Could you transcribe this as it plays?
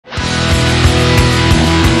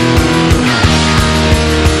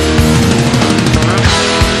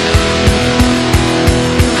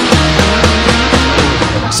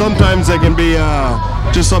sometimes they can be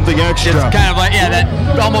just something extra. It's kind of like, yeah, that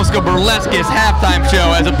almost a burlesque halftime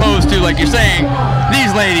show, as opposed to, like you're saying, these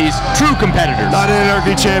ladies, true competitors. Not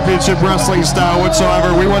Anarchy Championship Wrestling style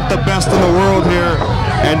whatsoever. We want the best in the world here,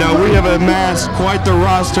 and we have amassed quite the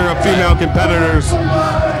roster of female competitors.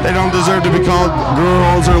 They don't deserve to be called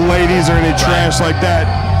girls or ladies or any trash like that.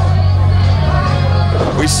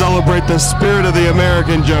 We celebrate the spirit of the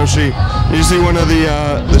American Joshi. You see one of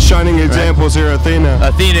the shining examples here, Athena.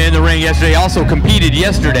 Athena in the ring yesterday, also competed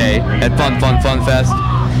yesterday at Fun Fest.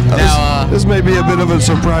 Now, this may be a bit of a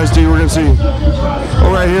surprise to you. We're going to see.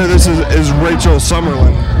 Oh, right here, this is Rachel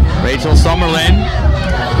Summerlyn. Rachel Summerlyn.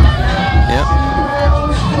 Yep.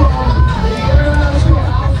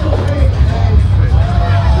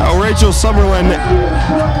 Rachel Summerlyn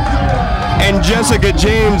and Jessica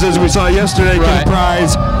James, as we saw yesterday,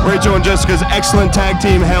 comprise Rachel and Jessica's excellent tag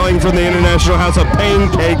team hailing from the International House of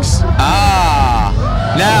Pancakes.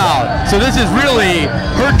 Now, so this is really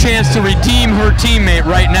her chance to redeem her teammate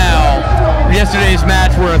right now. Yesterday's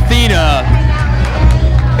match where Athena...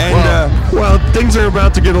 And, well, things are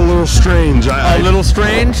about to get a little strange. A little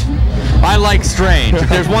strange? I like strange. If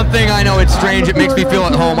there's one thing I know it's strange, it makes me feel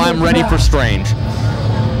at home. I'm ready for strange.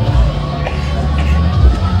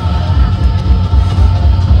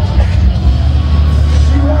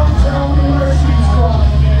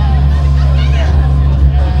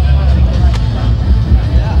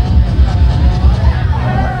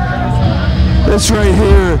 This right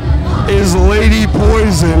here is Lady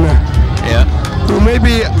Poison. Yeah. Who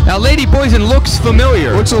maybe... Now, Lady Poison looks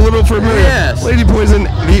familiar. Looks a little familiar. Yes. Lady Poison,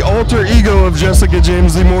 the alter ego of Jessica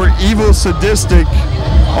James, the more evil, sadistic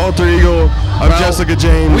alter ego of Jessica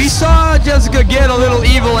James. We saw Jessica get a little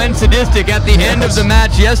evil and sadistic at the end of the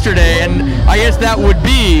match yesterday, and I guess that would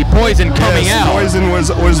be Poison coming out. Poison was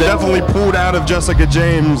definitely pulled out of Jessica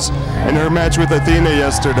James in her match with Athena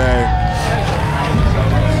yesterday.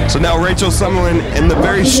 So now Rachel Summerlyn in the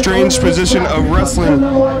very strange position of wrestling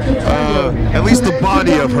at least the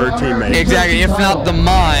body of her teammate. Exactly, if not the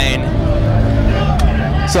mind.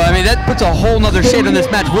 So, I mean, that puts a whole nother shade on this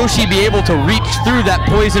match. Will she be able to reach through that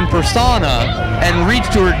Poison persona and reach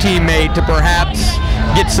to her teammate to perhaps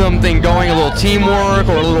get something going, a little teamwork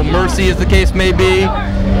or a little mercy as the case may be?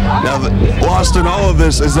 Now, lost in all of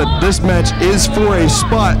this is that this match is for a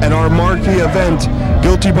spot at our marquee event,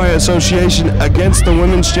 Guilty by Association, against the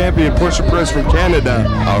women's champion, Portia Perez from Canada.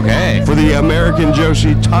 Okay. For the American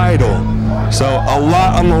Joshi title. So, a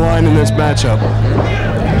lot on the line in this matchup.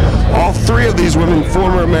 All three of these women,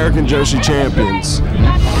 former American Joshi champions.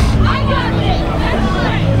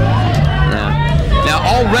 Now,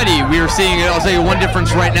 already we are seeing, I'll tell you one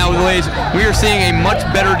difference right now with the ladies, we are seeing a much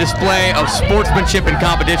better display of sportsmanship and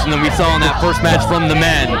competition than we saw in that first match from the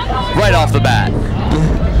men, right off the bat.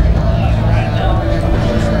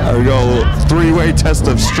 There we go, three-way test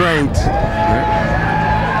of strength.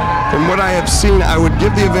 From what I have seen, I would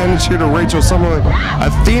give the advantage here to Rachel Summerlyn.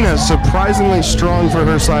 Athena, surprisingly strong for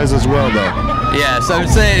her size as well, though. Yes, I would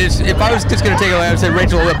say, if I was just going to take it away, I would say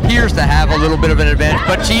Rachel appears to have a little bit of an advantage,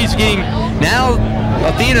 but she's getting, now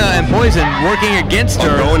Athena and Poison working against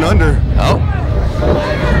her. Going under. Oh.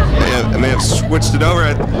 They may have switched it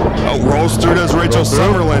over. Rolls through does Rachel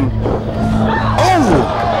Summerlyn.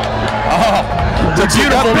 It's a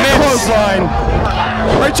beautiful clothesline.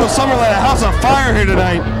 Rachel Summerlyn, a house of fire here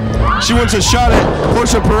tonight. She wants a shot at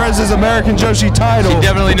Portia Perez's American Joshi title. She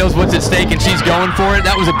definitely knows what's at stake, and she's going for it.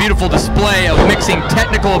 That was a beautiful display of mixing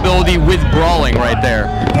technical ability with brawling right there.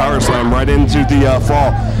 Power slam right into the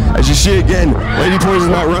fall. As you see again, Lady Poison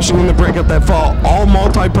not rushing in to break up that fall. All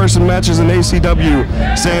multi-person matches in ACW,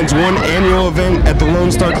 sans one annual event at the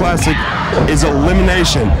Lone Star Classic, is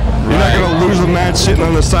elimination. You're not going to lose a match sitting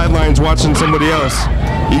on the sidelines watching somebody else.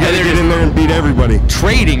 You got to get in there and beat everybody.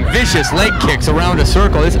 Trading vicious leg kicks around a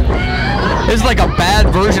circle. This is like a bad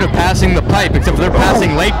version of passing the pipe, except for they're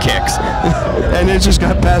passing leg kicks. And it just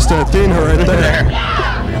got past Athena right there.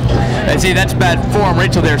 And see, that's bad form.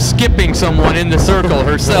 Rachel there skipping someone in the circle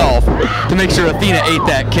herself to make sure Athena ate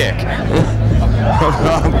that kick.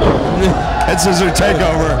 That's her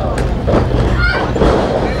takeover.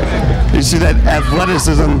 You see that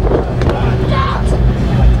athleticism.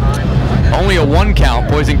 Only a 1 count.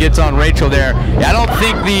 Poison gets on Rachel there. Yeah, I don't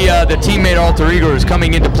think the teammate alter ego is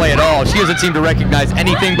coming into play at all. She doesn't seem to recognize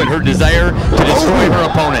anything but her desire to destroy her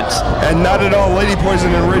opponents. And not at all. Lady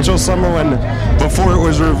Poison and Rachel Summerlyn, before it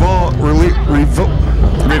was revealed,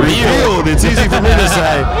 it's easy for me to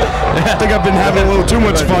say. I think I've been having a little too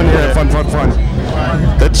much fun here. Fun.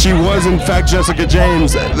 That she was in fact Jessica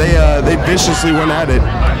James. They viciously went at it.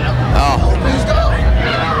 Oh.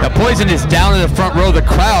 Now Poison is down in the front row. The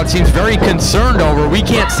crowd seems very concerned over. We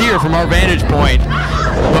can't see her from our vantage point,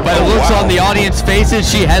 but by the looks on the audience faces,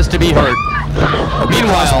 she has to be hurt.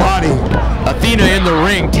 Meanwhile, Athena in the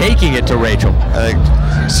ring taking it to Rachel.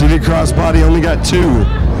 Seated crossbody, only got 2.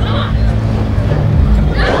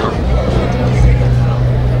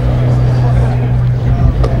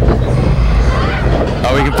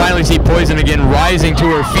 Oh, we can finally see Poison again rising to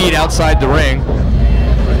her feet outside the ring.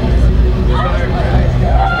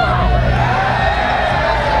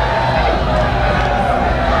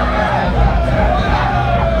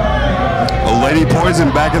 Lady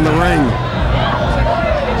Poison back in the ring.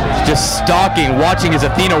 Just stalking, watching as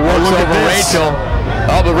Athena works over Rachel.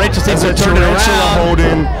 Oh, but Rachel seems to turn it around. Oh,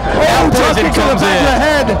 Poison comes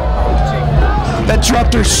in. That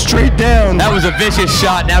dropped her straight down. That was a vicious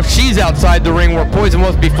shot. Now she's outside the ring where Poison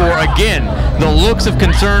was before. Again, the looks of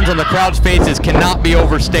concerns on the crowd's faces cannot be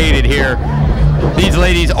overstated here. These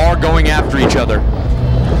ladies are going after each other.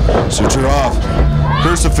 Suture off.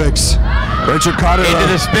 Crucifix. Rachel caught her into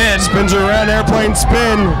the spin. Spins her around, airplane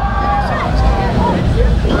spin.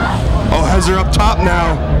 Oh, has her up top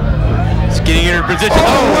now. It's getting in her position.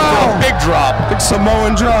 Oh, wow. Big drop. Big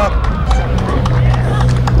Samoan drop.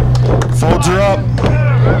 Folds her up.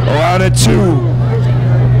 Oh, out at 2.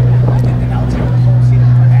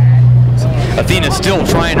 Athena still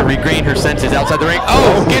trying to regain her senses outside the ring.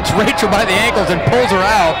 Oh, gets Rachel by the ankles and pulls her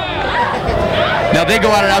out. Now they go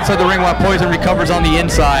out and outside the ring while Poison recovers on the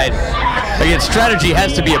inside. Again, strategy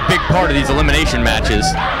has to be a big part of these elimination matches.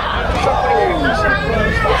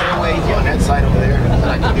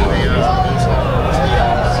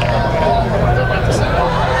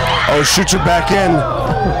 Oh, shoots her back in.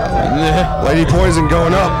 Lady Poison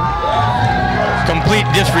going up. Complete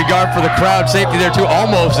disregard for the crowd safety there too.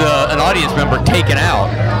 Almost an audience member taken out.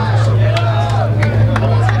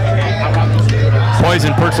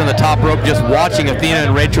 Poison perched on the top rope just watching Athena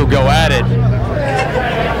and Rachel go at it.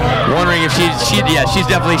 Wondering if she's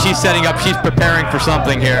setting up, she's preparing for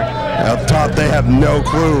something here. Up top, they have no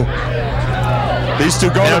clue. These two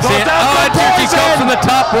going up. Oh, and here she comes from the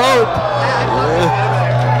top rope.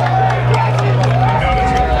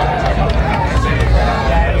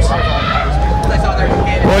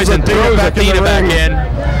 Poison throws Athena back in.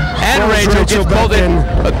 And Rachel gets pulled in.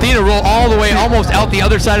 Athena roll all the way almost out the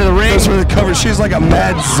other side of the ring. Goes for the cover. She's like a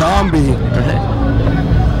mad zombie.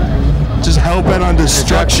 Just hell-bent on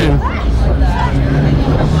destruction.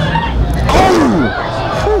 Oh!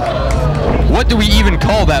 What do we even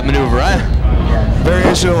call that maneuver,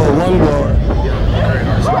 Variation of a lung blower.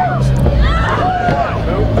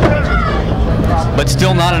 But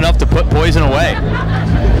still not enough to put Poison away.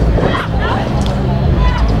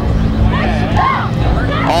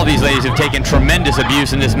 All these ladies have taken tremendous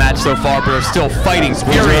abuse in this match so far, but are still fighting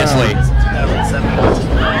furiously.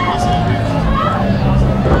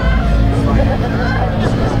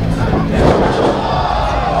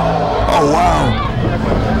 Oh, wow.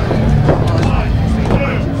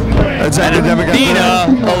 That's academic. Athena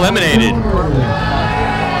eliminated.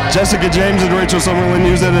 Jessica James and Rachel Summerlyn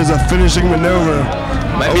use that as a finishing maneuver.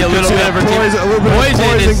 Might be a little bit of her poison, a little bit of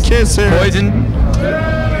poison kiss here. Poison.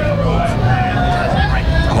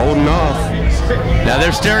 Holding off. Now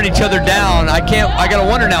they're staring each other down. I gotta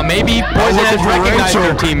wonder now. Maybe Poison has recognized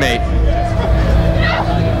her teammate.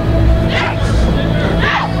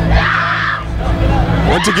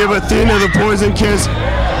 Want to give Athena the poison kiss.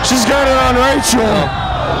 She's got it on Rachel.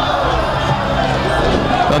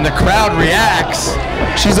 And the crowd reacts.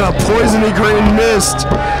 She's a poisony green mist.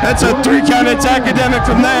 That's a 3 count. It's academic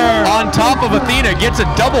from there. On top of Athena, gets a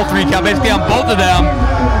double 3 count basically on both of them.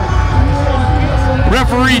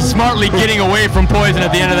 Referee smartly getting away from Poison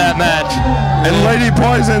at the end of that match. And Lady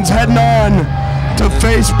Poison's heading on to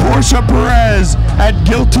face Portia Perez at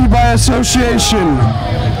Guilty by Association.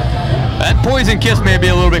 That Poison kiss may be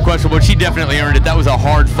a little bit questionable, but she definitely earned it. That was a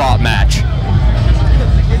hard-fought match.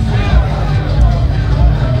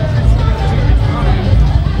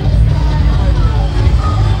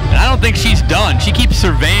 And I don't think she's done. She keeps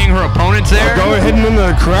surveying her opponents there. Go ahead and into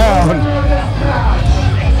the crowd.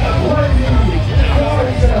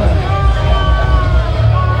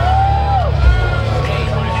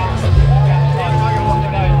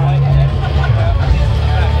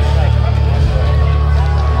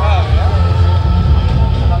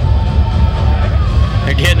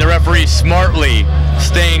 Again, the referee smartly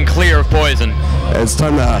staying clear of Poison. It's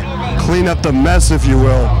time to clean up the mess, if you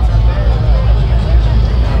will.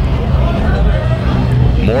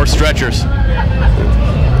 More stretchers.